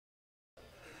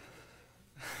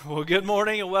Well, good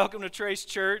morning and welcome to Trace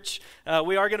Church.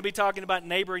 We are going to be talking about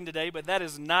neighboring today, but that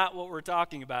is not what we're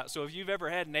talking about. So if you've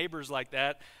ever had neighbors like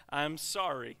that, I'm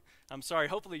sorry. I'm sorry.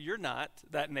 Hopefully you're not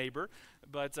that neighbor,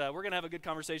 but we're going to have a good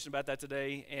conversation about that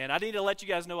today. And I need to let you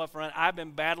guys know up front, I've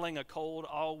been battling a cold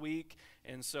all week,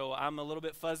 and so I'm a little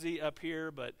bit fuzzy up here,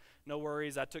 but no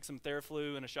worries. I took some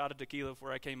Theraflu and a shot of tequila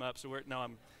before I came up, so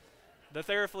the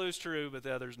Theraflu is true, but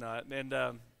the other's not.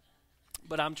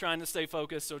 But I'm trying to stay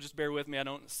focused, so just bear with me. I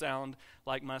don't sound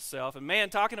like myself. And man,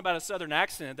 talking about a southern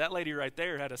accent, that lady right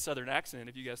there had a southern accent,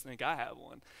 if you guys think I have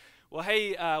one. Well,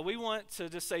 hey, we want to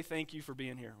just say thank you for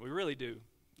being here. We really do.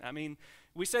 I mean,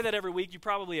 we say that every week. You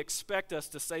probably expect us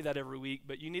to say that every week,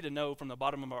 but you need to know from the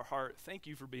bottom of our heart, thank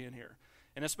you for being here.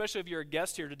 And especially if you're a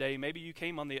guest here today, maybe you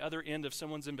came on the other end of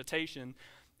someone's invitation.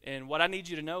 And what I need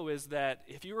you to know is that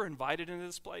if you were invited into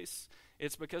this place,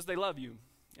 it's because they love you.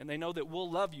 And they know that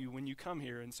we'll love you when you come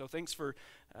here. And so thanks for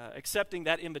accepting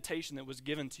that invitation that was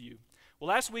given to you. Well,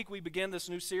 last week we began this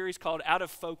new series called Out of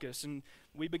Focus. And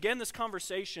we began this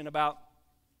conversation about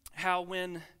how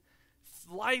when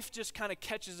life just kind of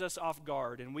catches us off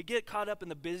guard and we get caught up in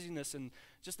the busyness and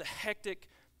just the hectic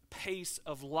pace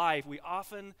of life, we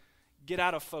often get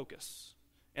out of focus.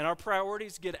 And our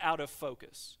priorities get out of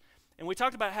focus. And we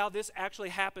talked about how this actually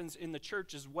happens in the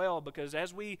church as well, because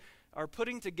as we are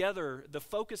putting together the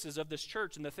focuses of this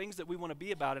church and the things that we want to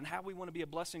be about and how we want to be a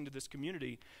blessing to this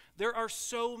community, there are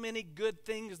so many good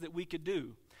things that we could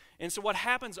do. And so what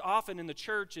happens often in the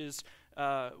church is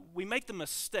we make the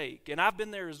mistake, and I've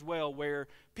been there as well, where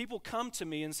people come to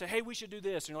me and say, hey, we should do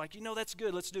this. And you're like, that's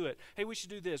good, let's do it. Hey, we should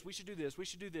do this, we should do this, we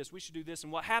should do this, we should do this.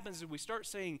 And what happens is we start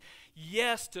saying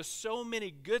yes to so many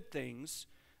good things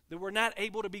that we're not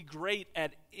able to be great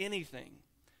at anything.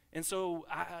 And so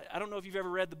I don't know if you've ever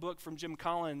read the book from Jim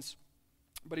Collins,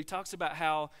 but he talks about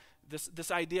how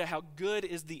this idea, how good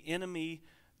is the enemy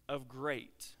of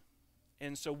great.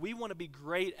 And so we want to be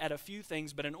great at a few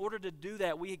things, but in order to do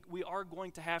that, we are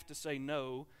going to have to say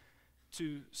no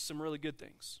to some really good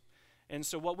things. And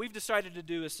so what we've decided to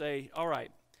do is say, all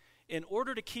right, in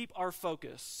order to keep our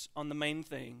focus on the main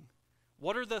thing,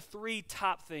 what are the 3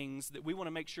 top things that we want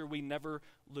to make sure we never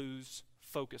lose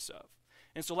focus of?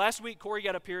 And so last week, Corey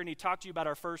got up here and he talked to you about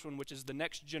our first one, which is the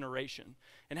next generation,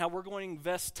 and how we're going to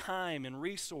invest time and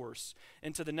resource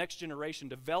into the next generation,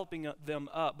 developing them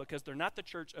up, because they're not the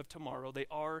church of tomorrow, they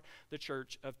are the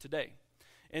church of today.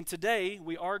 And today,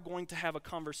 we are going to have a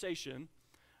conversation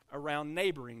around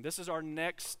neighboring. This is our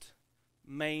next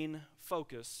main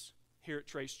focus here at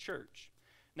Trace Church.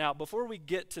 Now, before we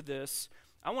get to this,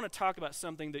 I want to talk about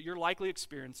something that you're likely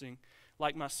experiencing,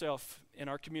 like myself, in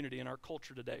our community, in our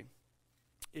culture today.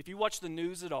 If you watch the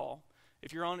news at all,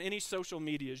 if you're on any social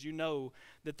medias, you know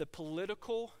that the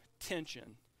political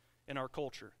tension in our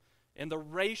culture and the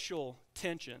racial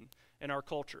tension in our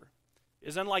culture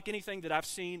is unlike anything that I've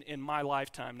seen in my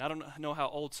lifetime. And I don't know how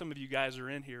old some of you guys are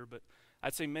in here, but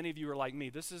I'd say many of you are like me.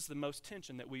 This is the most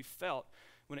tension that we've felt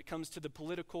when it comes to the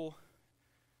political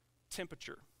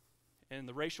temperature and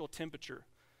the racial temperature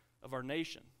of our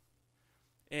nation.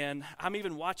 And I'm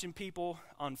even watching people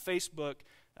on Facebook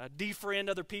defriend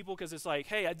other people, because it's like,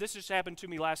 hey, this just happened to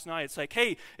me last night. It's like,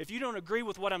 hey, if you don't agree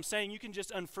with what I'm saying, you can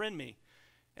just unfriend me.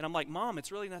 And I'm like, Mom,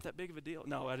 it's really not that big of a deal.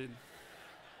 No, I didn't.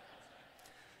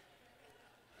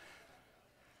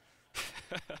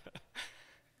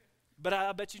 But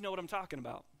I bet you know what I'm talking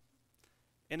about.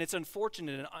 And it's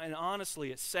unfortunate, and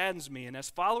honestly, it saddens me. And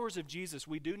as followers of Jesus,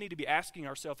 we do need to be asking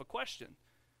ourselves a question.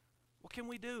 What can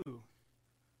we do?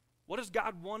 What does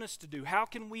God want us to do? How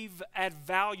can we add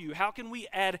value? How can we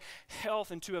add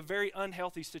health into a very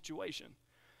unhealthy situation?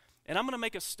 And I'm going to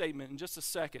make a statement in just a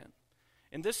second.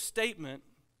 And this statement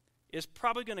is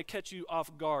probably going to catch you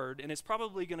off guard, and it's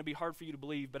probably going to be hard for you to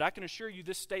believe, but I can assure you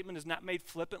this statement is not made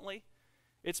flippantly.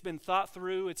 It's been thought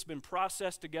through. It's been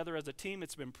processed together as a team.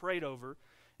 It's been prayed over.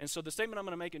 And so the statement I'm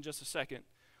going to make in just a second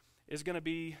is going to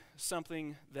be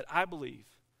something that I believe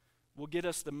will get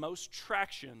us the most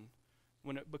traction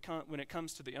when it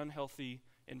comes to the unhealthy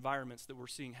environments that we're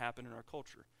seeing happen in our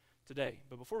culture today.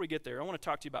 But before we get there, I want to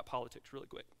talk to you about politics really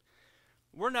quick.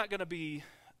 We're not going to be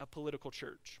a political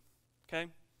church, okay?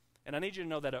 And I need you to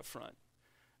know that up front.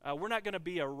 We're not going to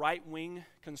be a right-wing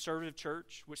conservative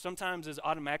church, which sometimes is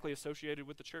automatically associated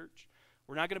with the church.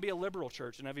 We're not going to be a liberal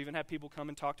church. And I've even had people come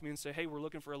and talk to me and say, hey, we're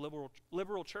looking for a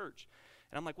liberal church.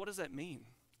 And I'm like, what does that mean?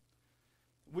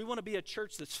 We want to be a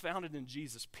church that's founded in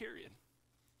Jesus, period.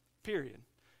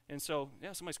 And so,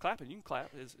 yeah, somebody's clapping. You can clap.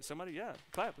 Is somebody? Yeah,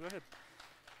 clap. Go ahead.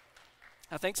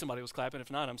 I think somebody was clapping. If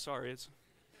not, I'm sorry.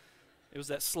 It was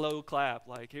that slow clap.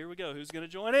 Like, here we go. Who's going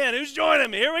to join in? Who's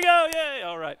joining me? Here we go. Yay.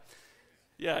 All right.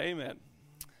 Yeah, amen.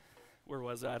 Where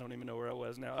was I? I don't even know where I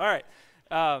was now. All right.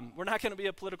 We're not going to be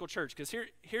a political church because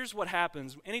here's what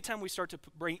happens. Anytime we start to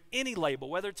bring any label,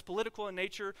 whether it's political in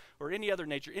nature or any other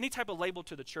nature, any type of label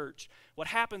to the church, what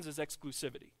happens is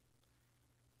exclusivity.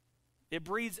 It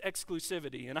breeds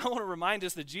exclusivity. And I want to remind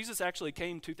us that Jesus actually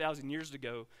came 2,000 years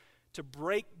ago to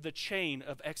break the chain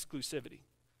of exclusivity.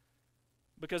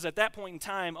 Because at that point in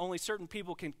time, only certain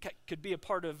people could be a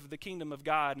part of the kingdom of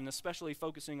God, and especially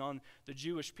focusing on the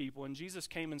Jewish people. And Jesus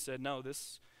came and said, no,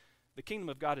 the kingdom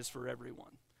of God is for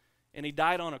everyone. And he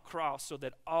died on a cross so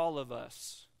that all of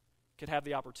us could have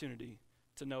the opportunity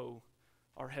to know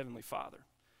our Heavenly Father.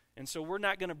 And so we're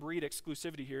not going to breed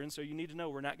exclusivity here, and so you need to know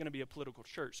we're not going to be a political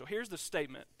church. So here's the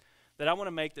statement that I want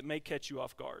to make that may catch you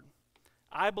off guard.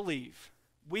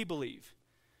 We believe,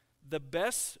 the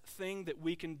best thing that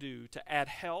we can do to add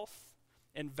health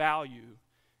and value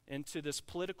into this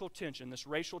political tension, this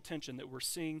racial tension that we're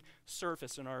seeing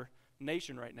surface in our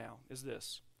nation right now is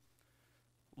this: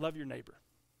 love your neighbor.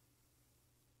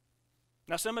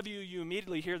 Now, some of you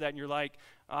immediately hear that and you're like,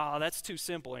 oh, that's too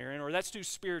simple, Aaron, or that's too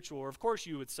spiritual, or of course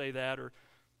you would say that, or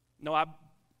no,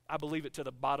 I believe it to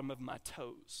the bottom of my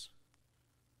toes.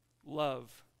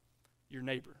 Love your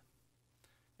neighbor.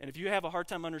 And if you have a hard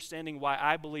time understanding why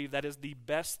I believe that is the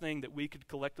best thing that we could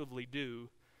collectively do,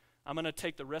 I'm going to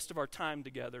take the rest of our time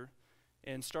together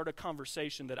and start a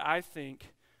conversation that I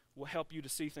think will help you to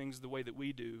see things the way that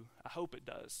we do. I hope it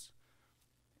does.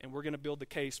 And we're going to build the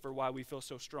case for why we feel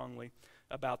so strongly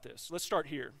about this. Let's start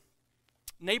here.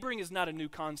 Neighboring is not a new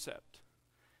concept.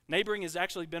 Neighboring has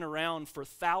actually been around for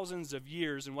thousands of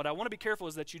years, and what I want to be careful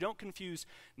is that you don't confuse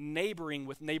neighboring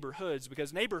with neighborhoods,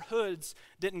 because neighborhoods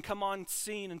didn't come on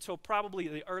scene until probably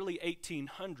the early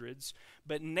 1800s,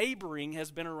 but neighboring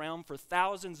has been around for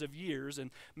thousands of years,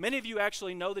 and many of you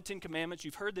actually know the Ten Commandments.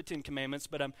 You've heard the Ten Commandments,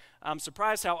 but I'm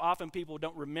surprised how often people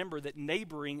don't remember that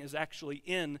neighboring is actually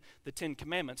in the Ten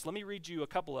Commandments. Let me read you a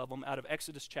couple of them out of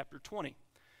Exodus chapter 20.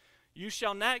 You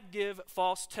shall not give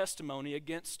false testimony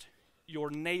against your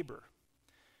neighbor.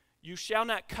 You shall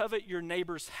not covet your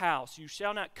neighbor's house. You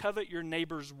shall not covet your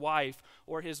neighbor's wife,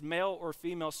 or his male or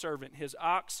female servant, his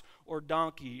ox or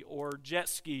donkey, or jet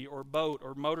ski, or boat,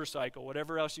 or motorcycle,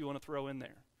 whatever else you want to throw in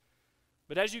there.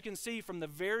 But as you can see from the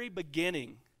very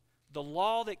beginning, the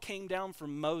law that came down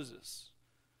from Moses,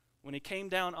 when he came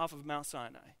down off of Mount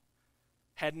Sinai,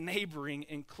 had neighboring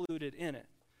included in it.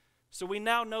 So we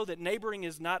now know that neighboring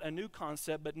is not a new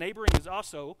concept, but neighboring is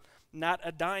also not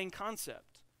a dying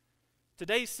concept.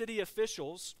 Today's city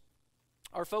officials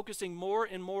are focusing more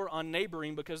and more on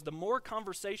neighboring because the more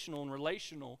conversational and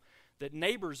relational that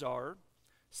neighbors are,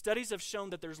 studies have shown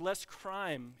that there's less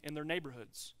crime in their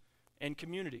neighborhoods and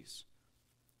communities.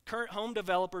 Current home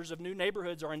developers of new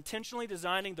neighborhoods are intentionally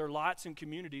designing their lots and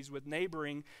communities with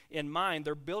neighboring in mind.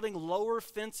 They're building lower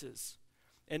fences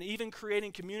and even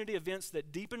creating community events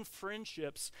that deepen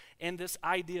friendships and this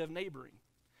idea of neighboring.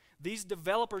 These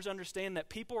developers understand that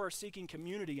people are seeking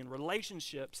community and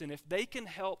relationships, and if they can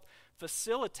help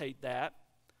facilitate that,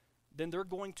 then they're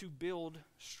going to build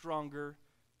stronger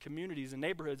communities and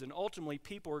neighborhoods, and ultimately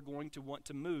people are going to want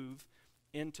to move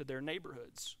into their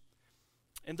neighborhoods.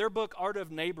 In their book, Art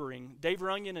of Neighboring, Dave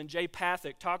Runyon and Jay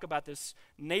Pathak talk about this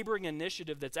neighboring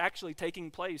initiative that's actually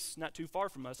taking place not too far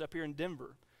from us up here in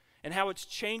Denver, and how it's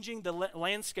changing the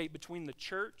landscape between the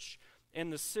church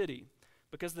and the city.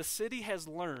 Because the city has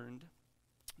learned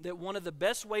that one of the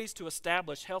best ways to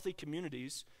establish healthy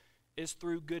communities is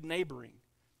through good neighboring.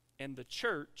 And the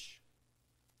church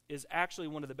is actually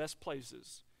one of the best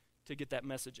places to get that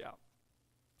message out.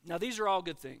 Now, these are all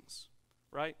good things,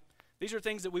 right? These are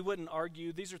things that we wouldn't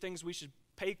argue. These are things we should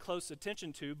pay close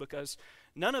attention to, because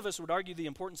none of us would argue the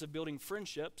importance of building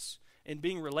friendships and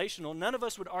being relational. None of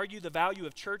us would argue the value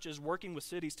of churches working with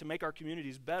cities to make our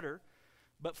communities better.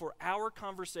 But for our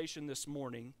conversation this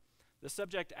morning, the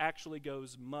subject actually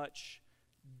goes much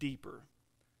deeper.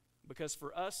 Because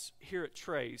for us here at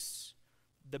Trace,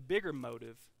 the bigger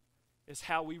motive is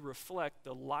how we reflect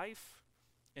the life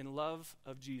and love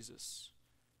of Jesus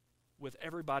with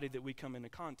everybody that we come into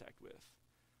contact with.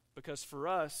 Because for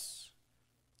us,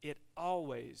 it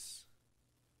always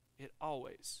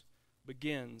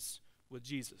begins with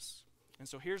Jesus. And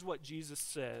so here's what Jesus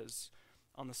says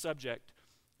on the subject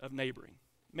of neighboring.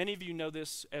 Many of you know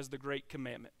this as the Great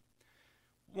Commandment.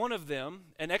 One of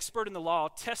them, an expert in the law,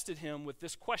 tested him with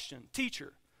this question: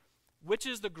 Teacher, which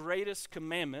is the greatest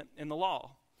commandment in the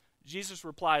law? Jesus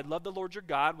replied, love the Lord your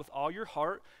God with all your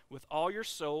heart, with all your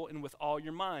soul, and with all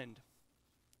your mind.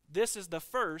 This is the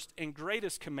first and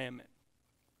greatest commandment.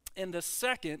 And the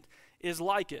second is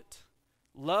like it.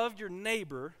 Love your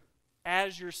neighbor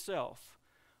as yourself.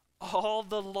 All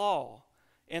the law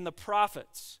and the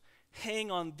prophets hang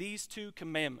on these two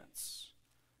commandments,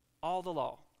 all the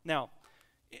law. Now,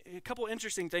 a couple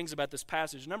interesting things about this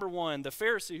passage. Number one, the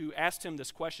Pharisee who asked him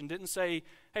this question didn't say,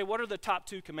 hey, what are the top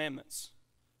two commandments?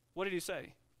 What did he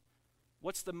say?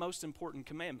 What's the most important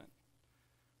commandment?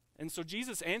 And so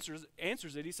Jesus answers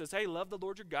it. He says, hey, love the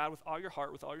Lord your God with all your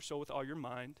heart, with all your soul, with all your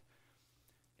mind.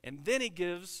 And then he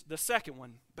gives the second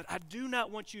one. But I do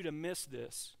not want you to miss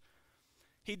this.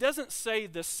 He doesn't say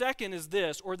the second is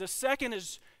this, or the second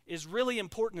is really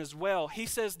important as well. He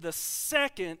says the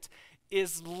second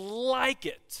is like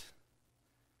it.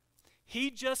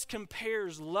 He just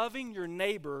compares loving your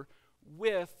neighbor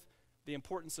with the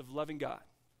importance of loving God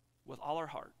with all our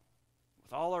heart,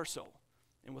 with all our soul,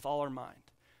 and with all our mind.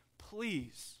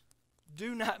 Please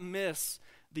do not miss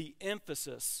the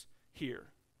emphasis here.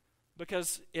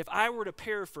 Because if I were to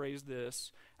paraphrase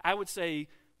this, I would say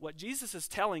what Jesus is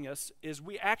telling us is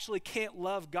we actually can't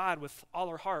love God with all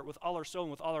our heart, with all our soul,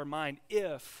 and with all our mind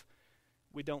if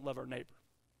we don't love our neighbor.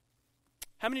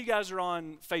 How many of you guys are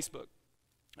on Facebook?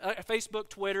 Facebook,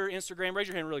 Twitter, Instagram. Raise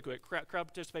your hand really quick. Crowd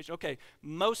participation. Okay,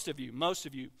 most of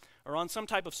you are on some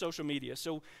type of social media.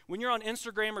 So when you're on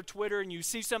Instagram or Twitter and you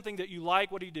see something that you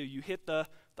like, what do? You hit the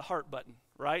heart button,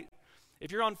 right?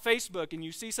 If you're on Facebook and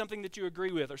you see something that you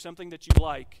agree with or something that you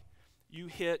like, you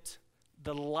hit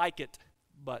the like it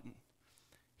button.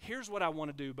 Here's what I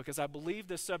want to do, because I believe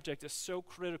this subject is so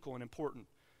critical and important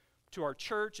to our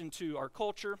church and to our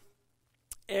culture.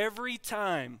 Every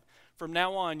time from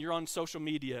now on you're on social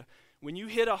media, when you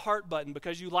hit a heart button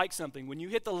because you like something, when you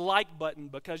hit the like button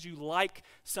because you like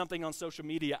something on social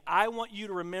media, I want you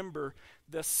to remember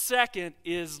the second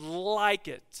is like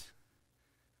it.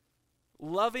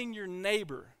 Loving your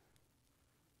neighbor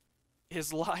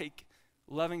is like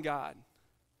loving God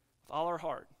with all our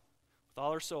heart, with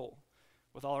all our soul,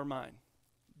 with all our mind.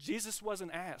 Jesus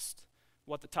wasn't asked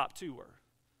what the top two were.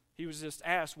 He was just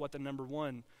asked what the number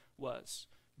one was.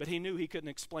 But he knew he couldn't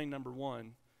explain number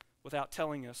one without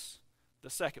telling us the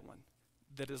second one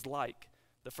that is like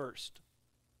the first.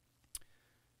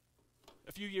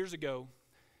 A few years ago,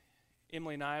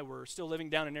 Emily and I were still living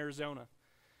down in Arizona,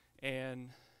 and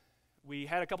we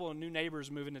had a couple of new neighbors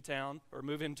move into town, or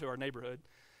move into our neighborhood,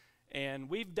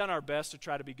 and we've done our best to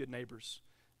try to be good neighbors.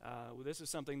 This is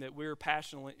something that we're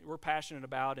passionate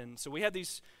about, and so we had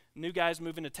these new guys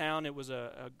move into town. It was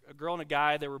a girl and a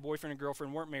guy. They were boyfriend and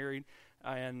girlfriend, weren't married,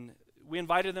 and we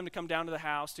invited them to come down to the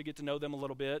house to get to know them a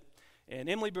little bit. And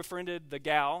Emily befriended the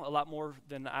gal a lot more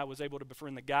than I was able to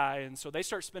befriend the guy, and so they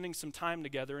start spending some time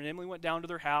together, and Emily went down to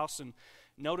their house and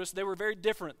noticed they were very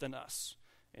different than us.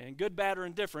 And good, bad, or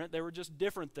indifferent, they were just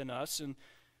different than us. And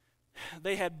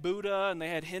they had Buddha and they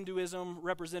had Hinduism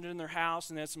represented in their house,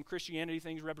 and they had some Christianity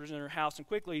things represented in their house. And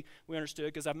quickly we understood,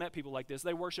 because I've met people like this,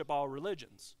 they worship all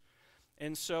religions.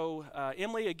 And so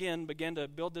Emily again began to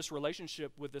build this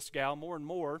relationship with this gal more and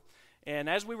more. And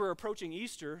as we were approaching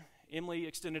Easter, Emily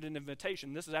extended an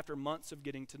invitation. This is after months of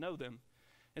getting to know them.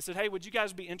 And said, hey, would you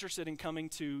guys be interested in coming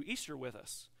to Easter with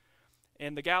us?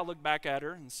 And the gal looked back at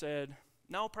her and said,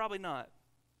 no, probably not.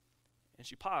 And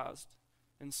she paused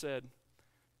and said,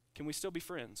 can we still be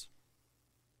friends?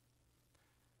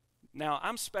 Now,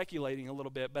 I'm speculating a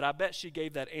little bit, but I bet she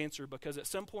gave that answer because at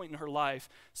some point in her life,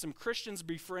 some Christians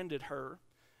befriended her,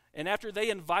 and after they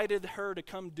invited her to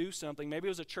come do something, maybe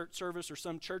it was a church service or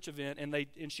some church event,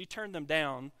 and she turned them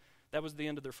down, that was the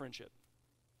end of their friendship.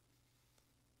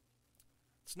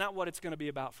 It's not what it's going to be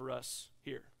about for us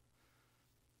here.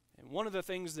 And one of the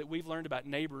things that we've learned about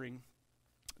neighboring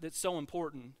that's so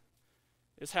important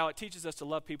is how it teaches us to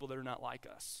love people that are not like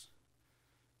us.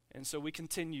 And so we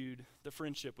continued the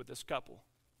friendship with this couple,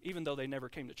 even though they never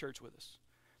came to church with us.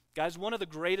 Guys, one of the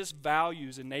greatest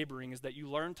values in neighboring is that you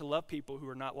learn to love people who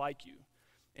are not like you.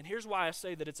 And here's why I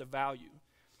say that it's a value.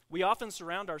 We often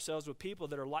surround ourselves with people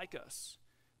that are like us,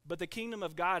 but the kingdom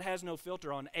of God has no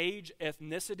filter on age,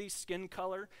 ethnicity, skin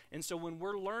color. And so when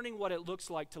we're learning what it looks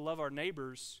like to love our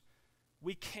neighbors,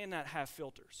 we cannot have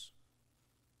filters.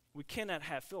 We cannot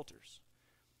have filters.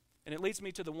 And it leads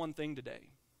me to the one thing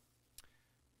today.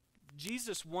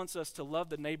 Jesus wants us to love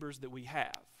the neighbors that we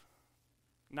have,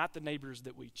 not the neighbors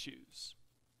that we choose.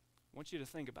 I want you to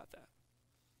think about that.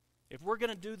 If we're going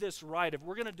to do this right, if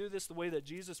we're going to do this the way that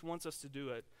Jesus wants us to do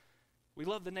it, we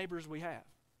love the neighbors we have,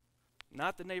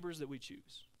 not the neighbors that we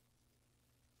choose.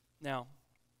 Now,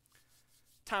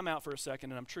 time out for a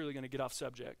second, and I'm truly going to get off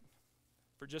subject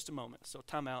for just a moment. So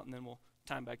time out, and then we'll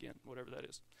time back in, whatever that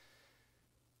is.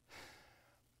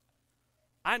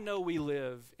 I know we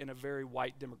live in a very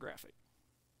white demographic,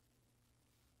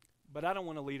 but I don't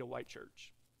want to lead a white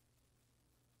church.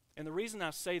 And the reason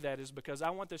I say that is because I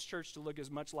want this church to look as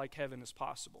much like heaven as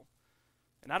possible.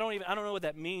 And I don't know what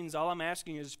that means. All I'm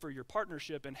asking is for your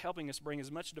partnership in helping us bring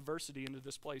as much diversity into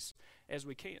this place as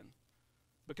we can,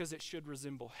 because it should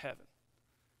resemble heaven.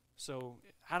 So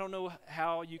I don't know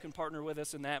how you can partner with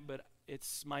us in that, but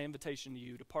it's my invitation to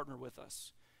you to partner with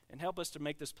us and help us to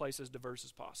make this place as diverse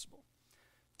as possible.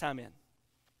 Time in.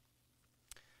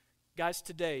 Guys,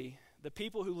 today, the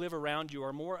people who live around you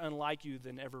are more unlike you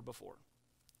than ever before.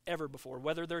 Ever before.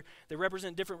 Whether they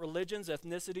represent different religions,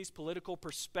 ethnicities, political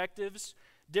perspectives,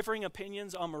 differing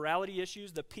opinions on morality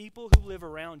issues, the people who live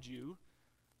around you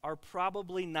are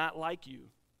probably not like you.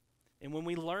 And when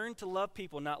we learn to love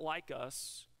people not like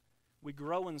us, we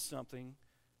grow in something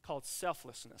called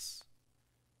selflessness.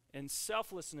 And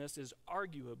selflessness is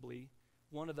arguably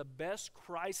one of the best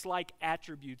Christ-like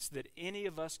attributes that any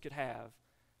of us could have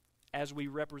as we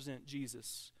represent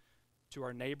Jesus to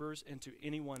our neighbors and to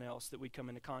anyone else that we come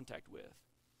into contact with.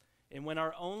 And when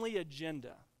our only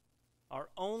agenda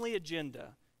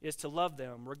is to love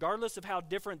them, regardless of how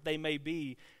different they may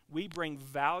be, we bring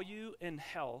value and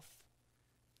health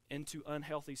into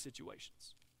unhealthy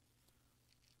situations.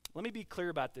 Let me be clear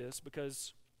about this,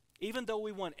 because even though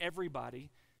we want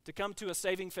everybody to come to a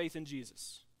saving faith in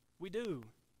Jesus, we do,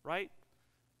 right?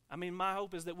 I mean, my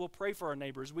hope is that we'll pray for our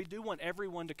neighbors. We do want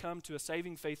everyone to come to a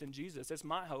saving faith in Jesus. That's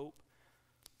my hope.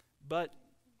 But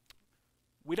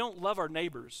we don't love our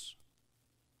neighbors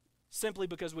simply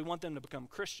because we want them to become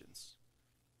Christians.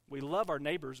 We love our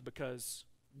neighbors because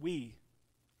we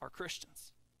are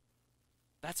Christians.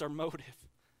 That's our motive.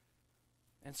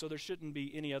 And so there shouldn't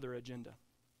be any other agenda.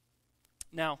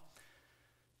 Now,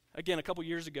 again, a couple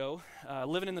years ago,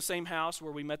 living in the same house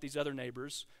where we met these other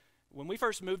neighbors, when we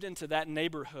first moved into that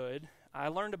neighborhood, I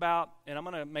learned about, and I'm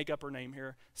going to make up her name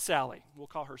here, Sally. We'll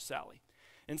call her Sally.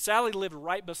 And Sally lived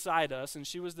right beside us, and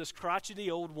she was this crotchety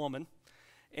old woman.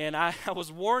 And I was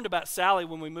warned about Sally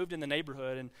when we moved in the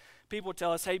neighborhood, and people would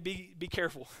tell us, hey, be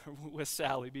careful with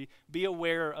Sally. Be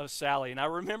aware of Sally. And I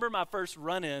remember my first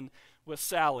run-in with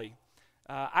Sally.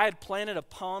 I had planted a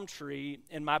palm tree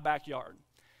in my backyard.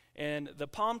 And the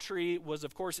palm tree was,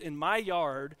 of course, in my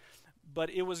yard, but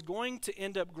it was going to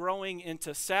end up growing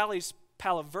into Sally's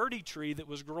Palo Verde tree that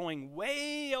was growing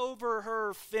way over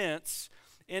her fence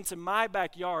into my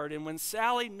backyard. And when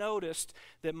Sally noticed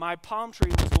that my palm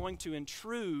tree was going to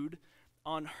intrude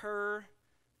on her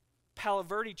Palo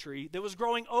Verde tree that was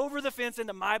growing over the fence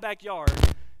into my backyard,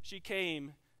 she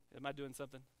came. Am I doing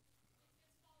something?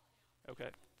 Okay.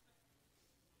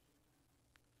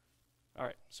 All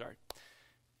right, sorry.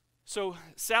 So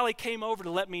Sally came over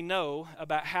to let me know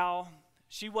about how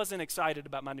she wasn't excited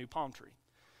about my new palm tree.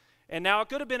 And now I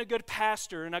could have been a good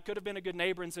pastor and I could have been a good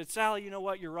neighbor and said, Sally, you know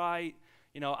what, you're right.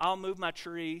 I'll move my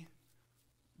tree,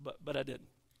 but I didn't.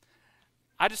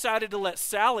 I decided to let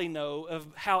Sally know of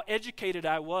how educated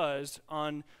I was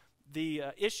on the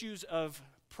issues of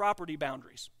property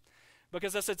boundaries.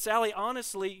 Because I said, Sally,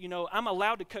 honestly, I'm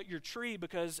allowed to cut your tree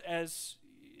because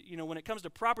when it comes to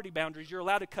property boundaries, you're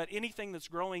allowed to cut anything that's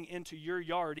growing into your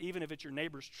yard, even if it's your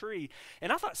neighbor's tree.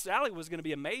 And I thought Sally was going to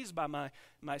be amazed by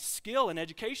my skill and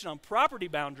education on property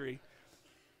boundary,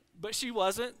 but she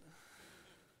wasn't.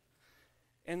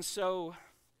 And so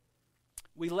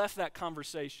we left that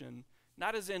conversation,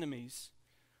 not as enemies,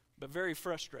 but very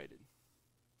frustrated.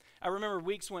 I remember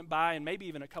weeks went by and maybe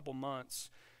even a couple months,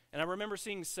 and I remember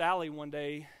seeing Sally one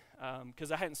day,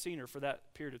 because I hadn't seen her for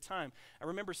that period of time. I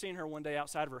remember seeing her one day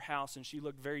outside of her house, and she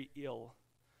looked very ill.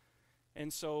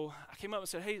 And so I came up and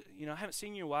said, hey, I haven't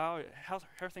seen you in a while. How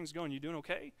are things going? You doing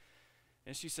okay?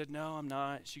 And she said, no, I'm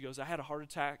not. She goes, I had a heart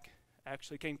attack.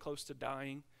 Actually came close to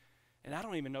dying. And I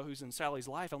don't even know who's in Sally's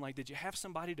life. I'm like, did you have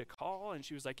somebody to call? And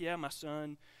she was like, yeah, my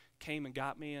son came and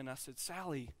got me. And I said,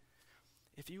 Sally,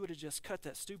 if you would have just cut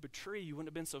that stupid tree, you wouldn't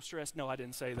have been so stressed. No, I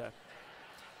didn't say that.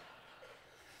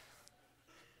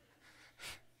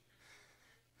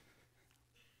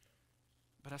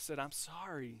 But I said, I'm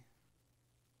sorry.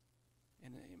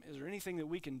 And is there anything that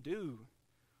we can do?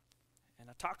 And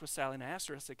I talked with Sally and I asked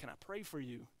her, I said, can I pray for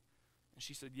you? And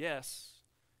she said, yes.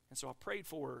 And so I prayed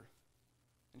for her.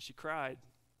 And she cried.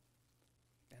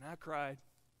 And I cried.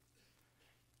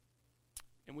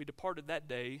 And we departed that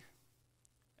day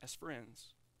as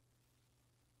friends.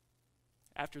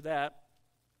 After that,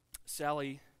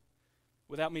 Sally,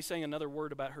 without me saying another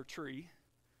word about her tree,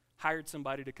 hired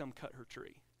somebody to come cut her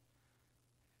tree.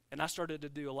 And I started to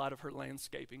do a lot of her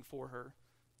landscaping for her,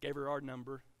 gave her our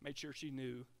number, made sure she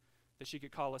knew that she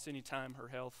could call us anytime her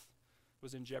health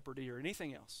was in jeopardy or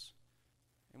anything else.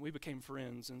 And we became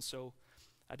friends, and so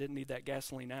I didn't need that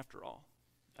gasoline after all.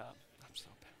 I'm so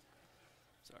bad.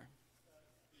 Sorry.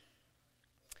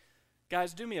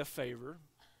 Guys, do me a favor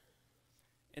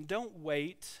and don't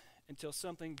wait until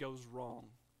something goes wrong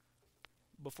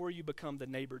before you become the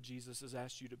neighbor Jesus has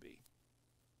asked you to be.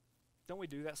 Don't we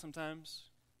do that sometimes?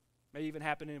 May even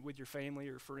happen with your family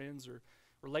or friends or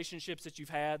relationships that you've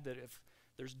had, that if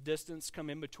there's distance come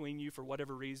in between you for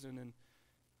whatever reason, and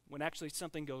when actually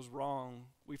something goes wrong,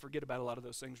 we forget about a lot of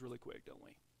those things really quick, don't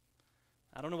we?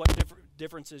 I don't know what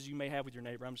differences you may have with your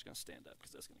neighbor. I'm just going to stand up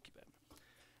because that's going to keep happening.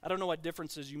 I don't know what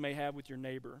differences you may have with your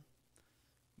neighbor,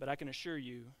 but I can assure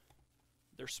you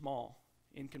they're small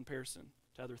in comparison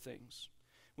to other things.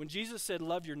 When Jesus said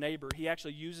love your neighbor, he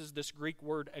actually uses this Greek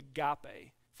word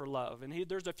agape for love. And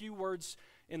there's a few words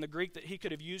in the Greek that he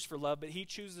could have used for love, but he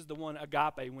chooses the one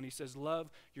agape when he says love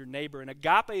your neighbor. And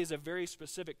agape is a very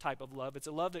specific type of love. It's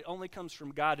a love that only comes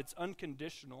from God. It's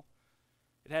unconditional.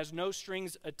 It has no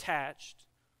strings attached.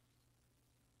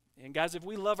 And guys, if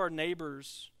we love our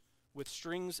neighbors with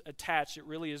strings attached, it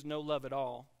really is no love at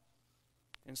all.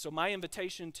 And so my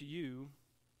invitation to you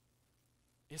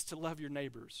is to love your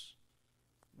neighbors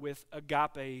with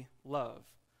agape love.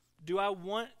 Do I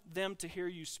want them to hear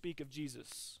you speak of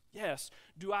Jesus? Yes.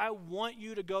 Do I want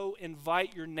you to go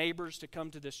invite your neighbors to come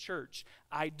to this church?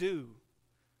 I do.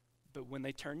 But when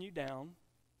they turn you down,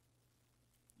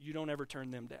 you don't ever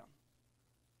turn them down.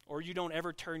 Or you don't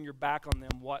ever turn your back on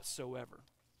them whatsoever.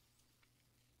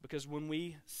 Because when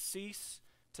we cease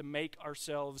to make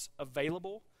ourselves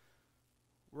available,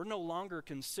 we're no longer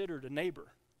considered a neighbor.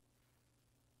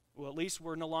 Well, at least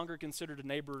we're no longer considered a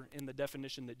neighbor in the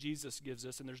definition that Jesus gives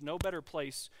us, and there's no better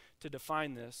place to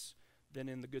define this than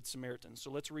in the Good Samaritan. So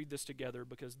let's read this together,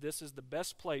 because this is the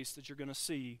best place that you're going to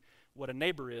see what a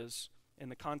neighbor is in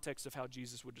the context of how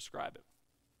Jesus would describe it.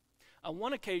 On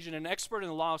one occasion, an expert in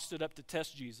the law stood up to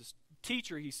test Jesus.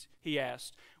 Teacher, he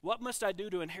asked, what must I do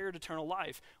to inherit eternal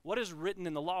life? What is written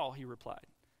in the law? He replied.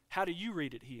 How do you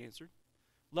read it? He answered.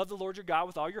 Love the Lord your God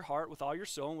with all your heart, with all your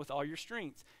soul, and with all your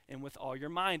strength, and with all your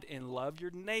mind, and love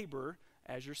your neighbor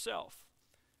as yourself.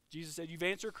 Jesus said, you've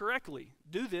answered correctly.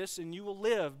 Do this and you will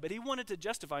live. But he wanted to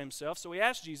justify himself, so he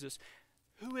asked Jesus,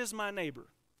 who is my neighbor?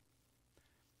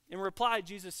 In reply,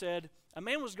 Jesus said, a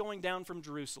man was going down from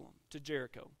Jerusalem to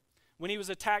Jericho when he was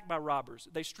attacked by robbers.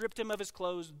 They stripped him of his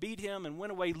clothes, beat him, and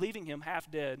went away, leaving him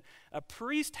half dead. A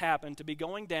priest happened to be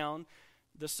going down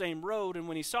the same road, and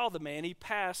when he saw the man, he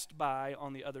passed by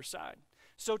on the other side.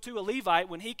 So too a Levite,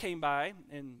 when he came by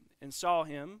and saw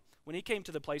him, when he came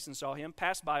to the place and saw him,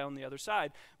 passed by on the other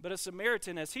side. But a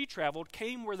Samaritan, as he traveled,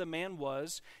 came where the man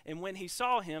was, and when he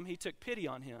saw him, he took pity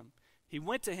on him. He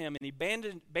went to him, and he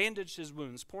bandaged his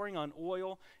wounds, pouring on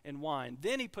oil and wine.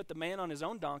 Then he put the man on his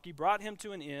own donkey, brought him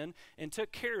to an inn, and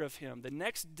took care of him. The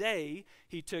next day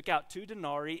he took out 2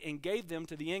 denarii and gave them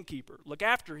to the innkeeper. Look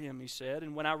after him, he said,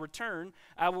 and when I return,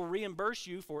 I will reimburse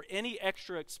you for any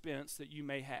extra expense that you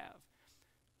may have.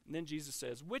 And then Jesus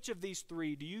says, which of these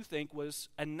 3 do you think was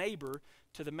a neighbor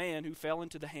to the man who fell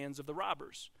into the hands of the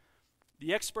robbers?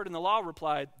 The expert in the law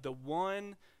replied, the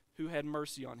one who had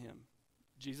mercy on him.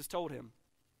 Jesus told him,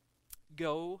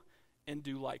 go and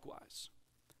do likewise.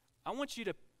 I want you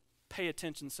to pay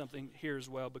attention to something here as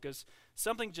well, because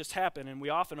something just happened and we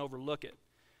often overlook it.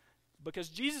 Because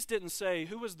Jesus didn't say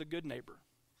who was the good neighbor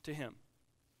to him.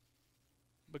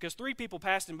 Because 3 people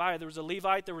passed him by. There was a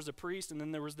Levite, there was a priest, and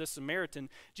then there was this Samaritan.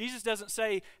 Jesus doesn't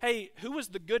say, hey, who was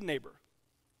the good neighbor?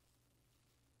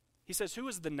 He says, who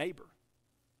is the neighbor?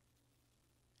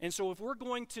 And so if we're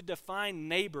going to define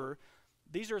neighbor,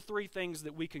 these are 3 things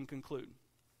that we can conclude.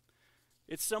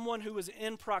 It's someone who was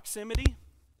in proximity,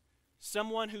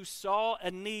 someone who saw a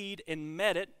need and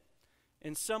met it,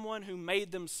 and someone who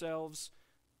made themselves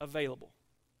available.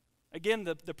 Again,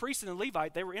 the priest and the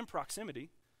Levite, they were in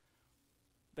proximity.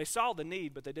 They saw the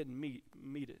need, but they didn't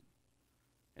meet it.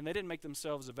 And they didn't make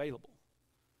themselves available.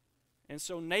 And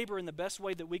so neighbor, in the best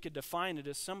way that we could define it,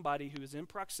 is somebody who is in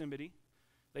proximity.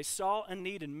 They saw a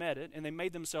need and met it, and they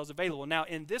made themselves available. Now,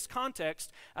 in this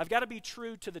context, I've got to be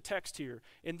true to the text here.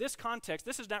 In this context,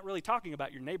 this is not really talking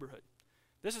about your neighborhood.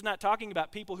 This is not talking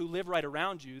about people who live right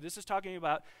around you. This is talking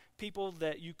about people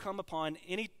that you come upon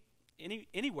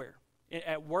anywhere.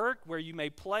 At work, where you may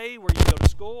play, where you go to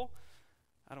school.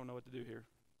 I don't know what to do here.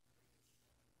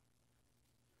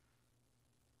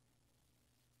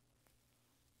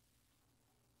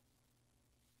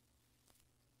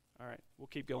 All right, we'll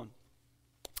keep going.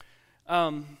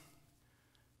 And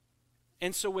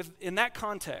so in that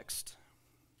context,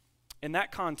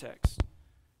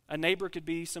 a neighbor could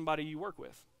be somebody you work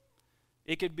with.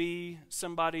 It could be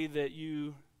somebody that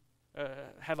you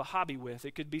have a hobby with.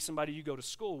 It could be somebody you go to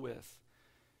school with.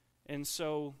 And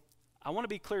so I want to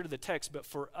be clear to the text, but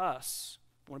for us,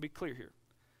 I want to be clear here.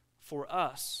 For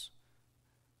us,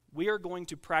 we are going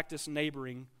to practice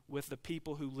neighboring with the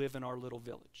people who live in our little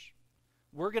village.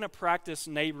 We're going to practice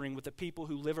neighboring with the people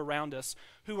who live around us,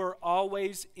 who are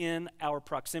always in our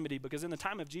proximity, because in the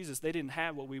time of Jesus, they didn't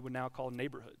have what we would now call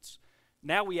neighborhoods.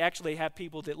 Now we actually have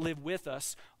people that live with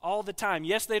us all the time.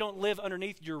 Yes, they don't live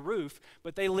underneath your roof,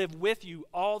 but they live with you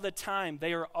all the time.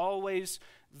 They are always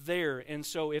there. And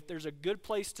so if there's a good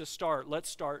place to start, let's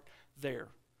start there.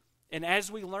 And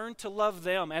as we learn to love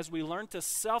them, as we learn to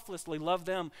selflessly love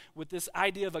them with this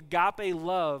idea of agape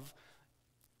love,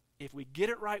 if we get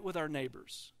it right with our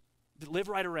neighbors that live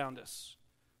right around us,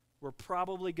 we're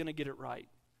probably going to get it right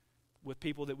with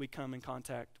people that we come in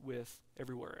contact with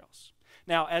everywhere else.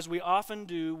 Now, as we often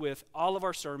do with all of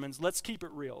our sermons, let's keep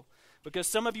it real. Because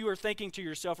some of you are thinking to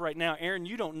yourself right now, Aaron,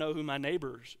 you don't know who my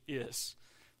neighbor is.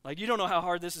 Like, you don't know how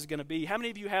hard this is going to be. How many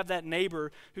of you have that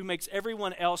neighbor who makes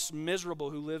everyone else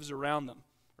miserable who lives around them,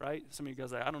 right? Some of you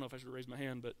guys are like, I don't know if I should raise my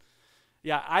hand, but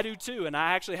yeah, I do too. And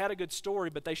I actually had a good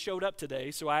story, but they showed up today,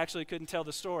 so I actually couldn't tell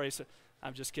the story. So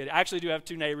I'm just kidding. I actually do have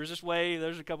two neighbors.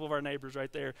 There's a couple of our neighbors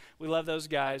right there. We love those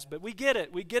guys. But we get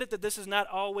it. We get it that this is not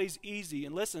always easy.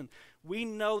 And listen, we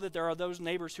know that there are those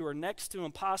neighbors who are next to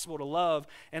impossible to love,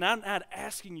 and I'm not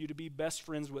asking you to be best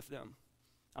friends with them.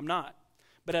 I'm not.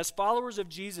 But as followers of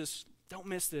Jesus, don't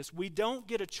miss this. We don't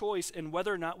get a choice in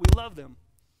whether or not we love them.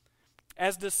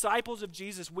 As disciples of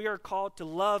Jesus, we are called to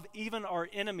love even our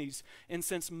enemies. And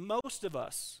since most of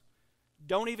us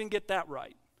don't even get that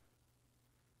right,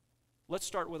 let's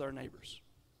start with our neighbors.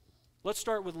 Let's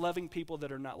start with loving people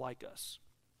that are not like us.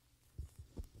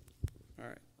 All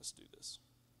right, let's do this.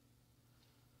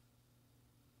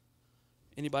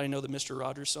 Anybody know the Mr.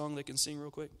 Rogers song they can sing real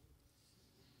quick?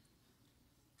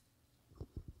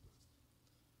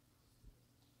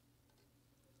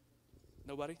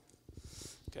 Nobody?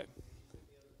 Okay.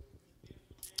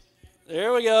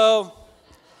 There we go.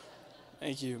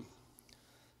 Thank you.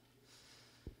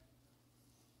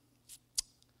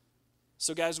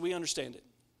 So guys, we understand it.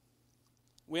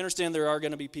 We understand there are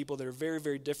going to be people that are very,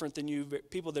 very different than you,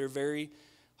 people that are very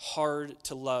hard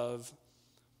to love.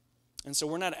 And so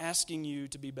we're not asking you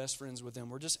to be best friends with them.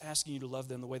 We're just asking you to love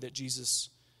them the way that Jesus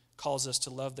calls us to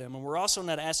love them. And we're also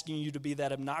not asking you to be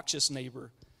that obnoxious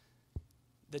neighbor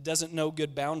that doesn't know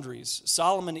good boundaries.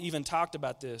 Solomon even talked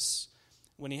about this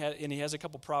and he has a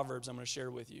couple proverbs I'm going to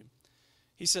share with you.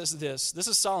 He says this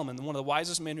is Solomon, one of the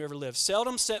wisest men who ever lived.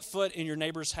 Seldom set foot in your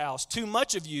neighbor's house. Too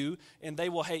much of you, and they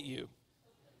will hate you.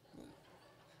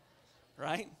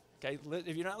 Right? Okay,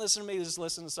 if you're not listening to me, just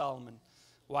listen to Solomon,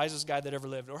 wisest guy that ever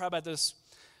lived. Or how about this?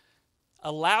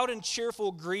 A loud and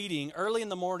cheerful greeting early in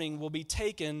the morning will be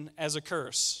taken as a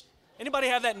curse. Anybody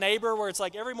have that neighbor where it's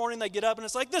like every morning they get up and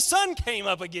it's like, the sun came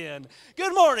up again.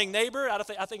 Good morning, neighbor.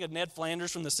 I think of Ned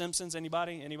Flanders from The Simpsons.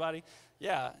 Anybody?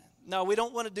 Yeah. No, we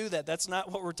don't want to do that. That's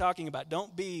not what we're talking about.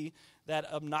 Don't be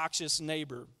that obnoxious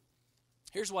neighbor.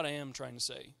 Here's what I am trying to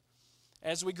say.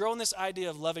 As we grow in this idea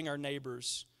of loving our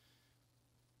neighbors,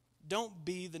 don't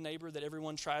be the neighbor that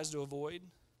everyone tries to avoid,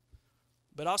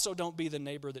 but also don't be the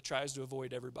neighbor that tries to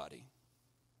avoid everybody.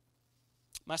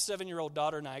 My 7-year-old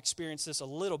daughter and I experienced this a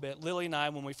little bit. Lily and I,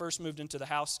 when we first moved into the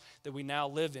house that we now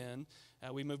live in,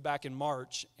 we moved back in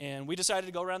March, and we decided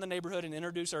to go around the neighborhood and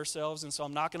introduce ourselves. And so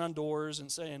I'm knocking on doors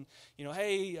and saying,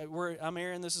 hey, I'm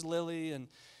Aaron, this is Lily.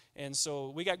 And so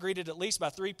we got greeted at least by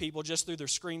 3 people just through their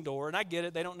screen door. And I get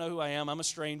it. They don't know who I am. I'm a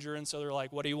stranger. And so they're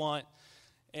like, what do you want?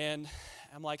 And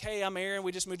I'm like, hey, I'm Aaron.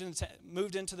 We just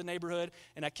moved into the neighborhood.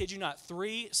 And I kid you not,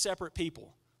 3 separate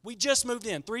people. We just moved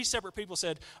in. 3 separate people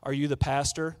said, are you the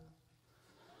pastor?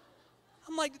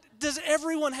 I'm like, does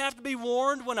everyone have to be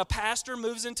warned when a pastor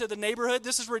moves into the neighborhood?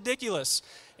 This is ridiculous.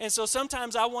 And so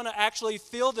sometimes I want to actually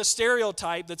feel the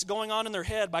stereotype that's going on in their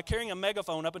head by carrying a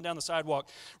megaphone up and down the sidewalk.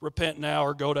 Repent now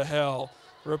or go to hell.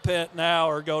 Repent now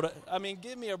or go to...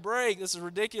 give me a break. This is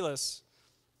ridiculous.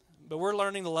 But we're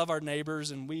learning to love our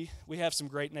neighbors, and we have some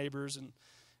great neighbors, and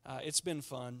it's been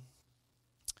fun.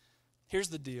 Here's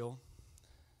the deal.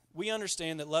 We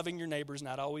understand that loving your neighbor is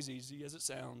not always easy, as it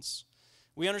sounds.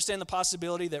 We understand the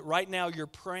possibility that right now you're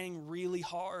praying really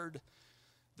hard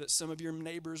that some of your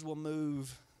neighbors will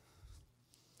move.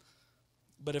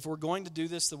 But if we're going to do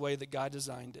this the way that God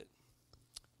designed it,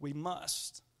 we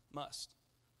must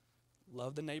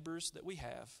love the neighbors that we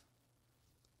have,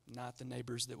 not the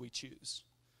neighbors that we choose.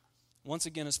 Once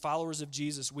again, as followers of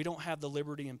Jesus, we don't have the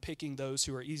liberty in picking those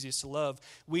who are easiest to love.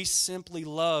 We simply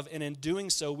love, and in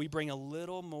doing so, we bring a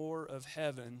little more of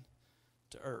heaven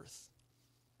to earth.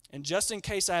 And just in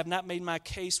case I have not made my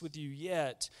case with you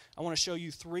yet, I want to show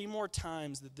you 3 more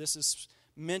times that this is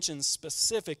mentioned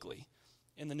specifically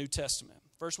in the New Testament.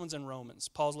 First one's in Romans,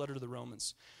 Paul's letter to the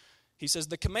Romans. He says,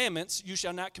 the commandments, you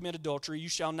shall not commit adultery, you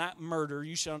shall not murder,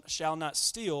 you shall not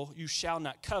steal, you shall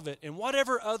not covet, and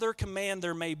whatever other command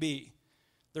there may be,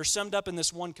 they're summed up in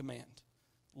this one command.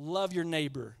 Love your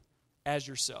neighbor as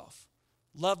yourself.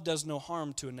 Love does no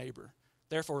harm to a neighbor.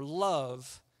 Therefore,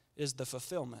 love is the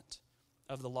fulfillment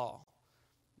of the law.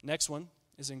 Next one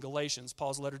is in Galatians,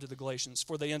 Paul's letter to the Galatians.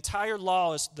 For the entire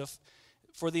law is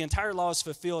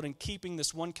fulfilled in keeping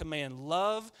this one command: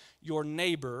 love your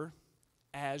neighbor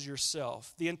as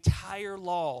yourself. The entire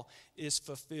law is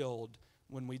fulfilled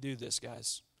when we do this,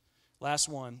 guys. Last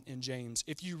one in James.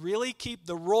 If you really keep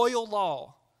the royal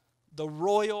law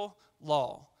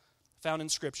found in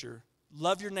Scripture,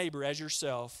 love your neighbor as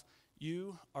yourself,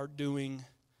 you are doing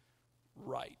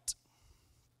right.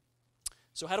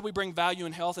 So how do we bring value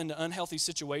and health into unhealthy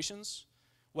situations?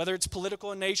 Whether it's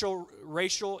political in nature,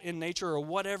 racial in nature, or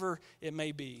whatever it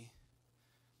may be,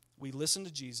 we listen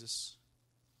to Jesus,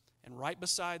 and right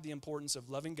beside the importance of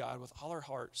loving God with all our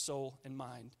heart, soul, and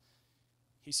mind,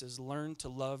 he says, learn to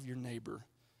love your neighbor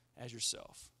as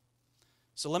yourself.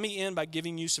 So let me end by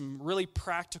giving you some really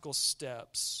practical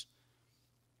steps.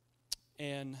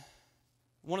 And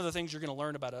one of the things you're going to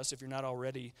learn about us, if you're not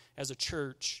already, as a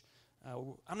church,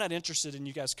 I'm not interested in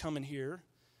you guys coming here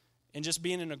and just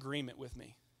being in agreement with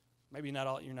me. Maybe you're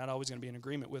not always going to be in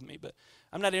agreement with me, but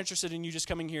I'm not interested in you just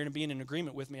coming here and being in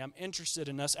agreement with me. I'm interested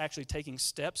in us actually taking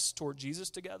steps toward Jesus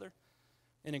together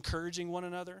and encouraging one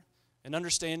another and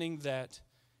understanding that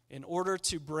in order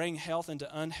to bring health into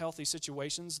unhealthy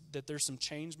situations, that there's some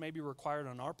change maybe required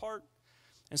on our part.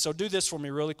 And so do this for me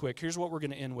really quick. Here's what we're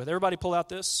going to end with. Everybody pull out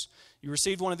this. You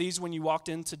received one of these when you walked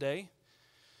in today.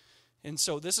 And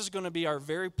so this is going to be our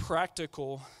very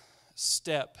practical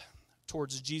step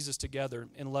towards Jesus together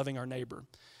in loving our neighbor.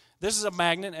 This is a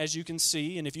magnet, as you can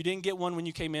see, and if you didn't get one when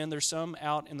you came in, there's some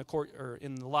out in the court or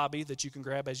in the lobby that you can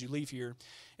grab as you leave here.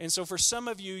 And so for some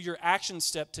of you, your action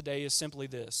step today is simply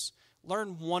this: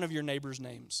 learn one of your neighbor's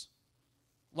names.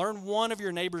 Learn one of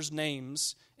your neighbor's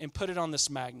names and put it on this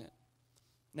magnet.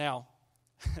 Now,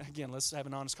 again, let's have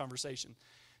an honest conversation.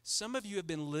 Some of you have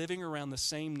been living around the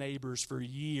same neighbors for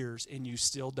years and you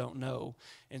still don't know.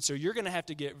 And so you're going to have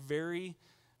to get very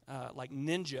like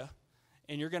ninja,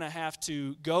 and you're going to have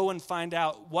to go and find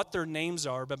out what their names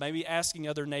are, but maybe asking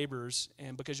other neighbors,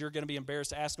 and because you're going to be embarrassed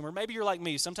to ask them. Or maybe you're like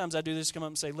me. Sometimes I do this, come up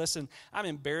and say, listen, I'm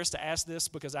embarrassed to ask this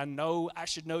because I know I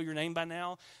should know your name by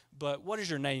now, but what is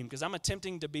your name? Because I'm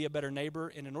attempting to be a better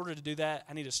neighbor, and in order to do that,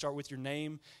 I need to start with your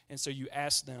name, and so you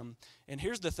ask them. And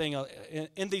here's the thing.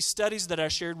 In these studies that I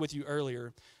shared with you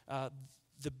earlier,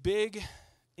 the big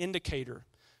indicator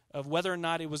of whether or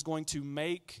not it was going to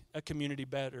make a community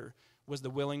better was the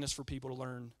willingness for people to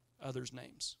learn others'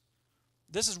 names.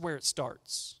 This is where it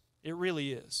starts. It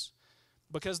really is.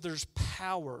 Because there's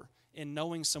power in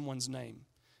knowing someone's name.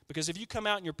 Because if you come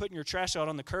out and you're putting your trash out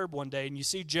on the curb one day and you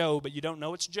see Joe, but you don't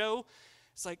know it's Joe,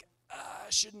 it's like, I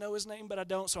should know his name, but I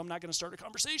don't, so I'm not going to start a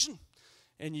conversation.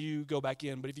 And you go back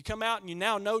in. But if you come out and you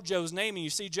now know Joe's name and you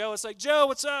see Joe, it's like, Joe,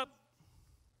 what's up?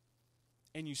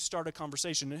 And you start a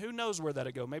conversation. And who knows where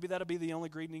that'll go? Maybe that'll be the only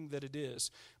greeting that it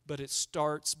is. But it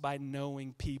starts by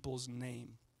knowing people's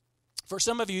name. For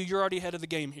some of you, you're already ahead of the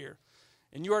game here.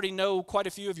 And you already know quite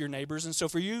a few of your neighbors. And so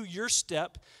for you, your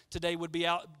step today would be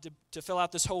out to fill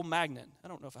out this whole magnet. I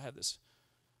don't know if I have this.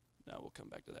 No, we'll come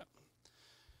back to that.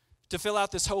 To fill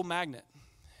out this whole magnet.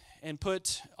 And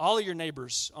put all of your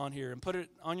neighbors on here and put it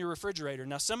on your refrigerator.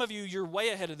 Now, some of you, you're way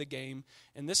ahead of the game.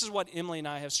 And this is what Emily and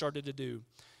I have started to do.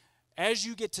 As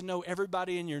you get to know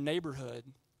everybody in your neighborhood,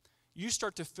 you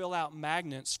start to fill out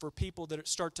magnets for people that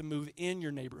start to move in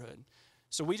your neighborhood.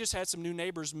 So we just had some new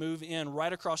neighbors move in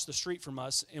right across the street from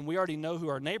us, and we already know who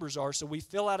our neighbors are, so we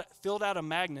filled out a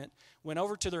magnet, went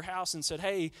over to their house and said,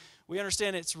 hey, we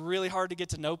understand it's really hard to get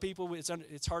to know people.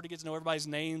 It's hard to get to know everybody's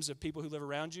names of people who live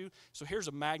around you, so here's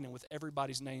a magnet with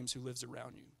everybody's names who lives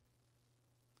around you.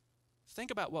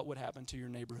 Think about what would happen to your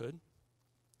neighborhood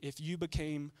if you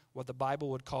became what the Bible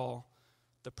would call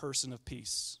the person of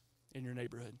peace in your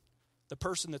neighborhood, the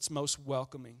person that's most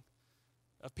welcoming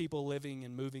of people living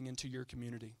and moving into your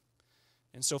community.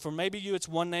 And so for maybe you, it's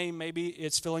one name, maybe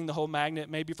it's filling the whole magnet,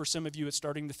 maybe for some of you, it's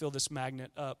starting to fill this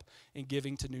magnet up and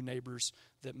giving to new neighbors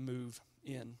that move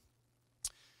in.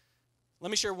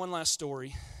 Let me share one last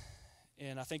story,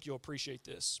 and I think you'll appreciate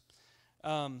this.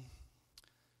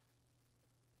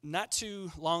 Not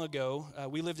too long ago,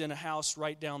 we lived in a house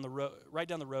right down the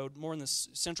road, more in the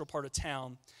central part of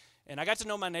town. And I got to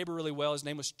know my neighbor really well. His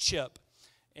name was Chip.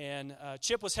 And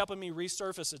Chip was helping me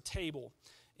resurface a table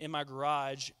in my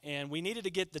garage. And we needed to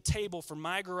get the table from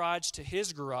my garage to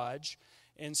his garage.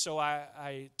 And so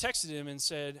I texted him and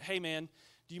said, hey, man,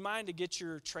 do you mind to get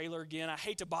your trailer again? I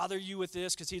hate to bother you with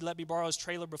this because he let me borrow his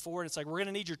trailer before. And it's like, we're going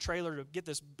to need your trailer to get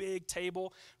this big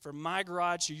table from my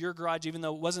garage to your garage, even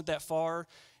though it wasn't that far.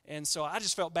 And so I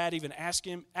just felt bad even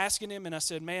asking him. And I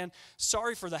said, man,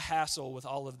 sorry for the hassle with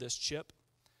all of this, Chip.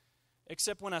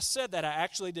 Except when I said that, I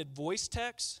actually did voice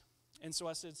text. And so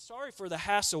I said, sorry for the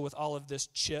hassle with all of this,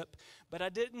 Chip. But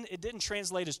it didn't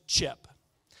translate as Chip.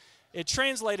 It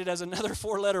translated as another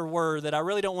 4-letter word that I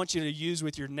really don't want you to use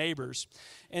with your neighbors.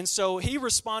 And so he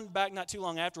responded back not too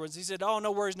long afterwards. He said, oh,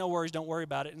 no worries, don't worry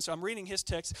about it. And so I'm reading his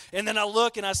text, and then I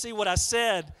look and I see what I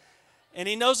said. And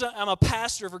he knows I'm a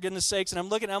pastor, for goodness sakes, and I'm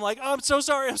looking, I'm like, oh, I'm so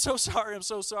sorry.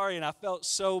 And I felt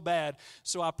so bad.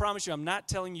 So I promise you, I'm not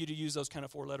telling you to use those kind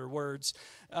of 4-letter words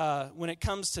when it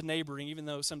comes to neighboring, even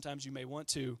though sometimes you may want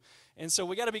to. And so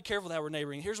we got to be careful how we're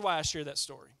neighboring. Here's why I share that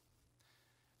story.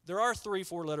 There are 3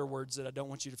 4-letter words that I don't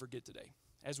want you to forget today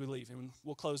as we leave, and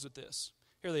we'll close with this.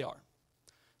 Here they are.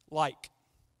 Like.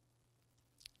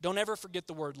 Don't ever forget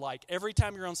the word like. Every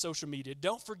time you're on social media,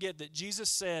 don't forget that Jesus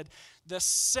said the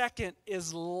second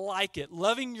is like it.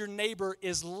 Loving your neighbor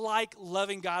is like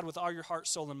loving God with all your heart,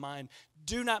 soul, and mind.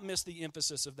 Do not miss the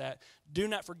emphasis of that. Do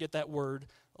not forget that word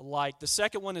like. The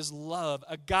second one is love,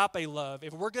 agape love.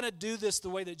 If we're going to do this the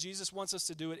way that Jesus wants us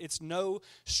to do it, it's no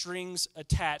strings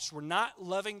attached. We're not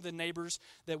loving the neighbors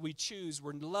that we choose.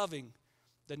 We're loving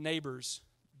the neighbors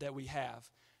that we have.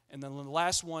 And then the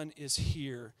last one is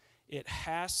here. It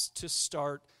has to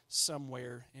start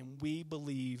somewhere, and we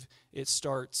believe it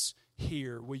starts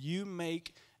here. Will you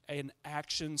make an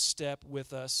action step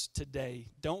with us today?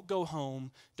 Don't go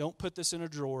home. Don't put this in a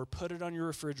drawer. Put it on your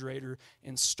refrigerator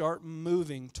and start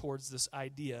moving towards this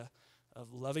idea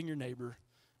of loving your neighbor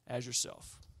as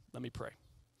yourself. Let me pray.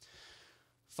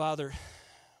 Father,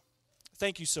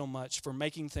 thank you so much for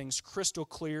making things crystal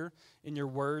clear in your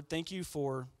word. Thank you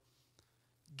for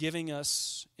giving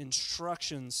us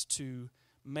instructions to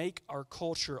make our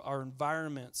culture, our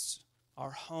environments,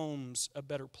 our homes a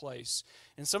better place.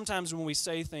 And sometimes when we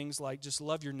say things like just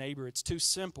love your neighbor, it's too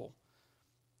simple.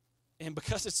 And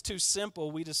because it's too simple,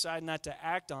 we decide not to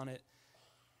act on it.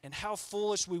 And how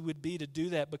foolish we would be to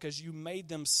do that, because you made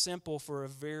them simple for a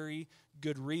very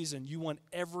good reason. You want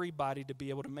everybody to be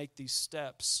able to make these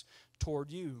steps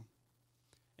toward you.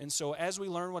 And so as we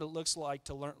learn what it looks like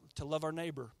to love our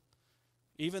neighbor,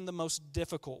 even the most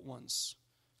difficult ones,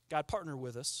 God, partner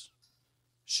with us.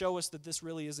 Show us that this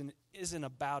really isn't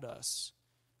about us.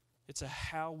 It's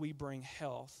how we bring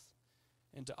health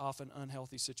into often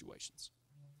unhealthy situations.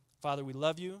 Father, we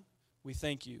love you. We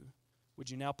thank you. Would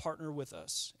you now partner with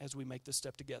us as we make this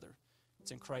step together?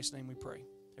 It's in Christ's name we pray.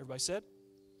 Everybody said?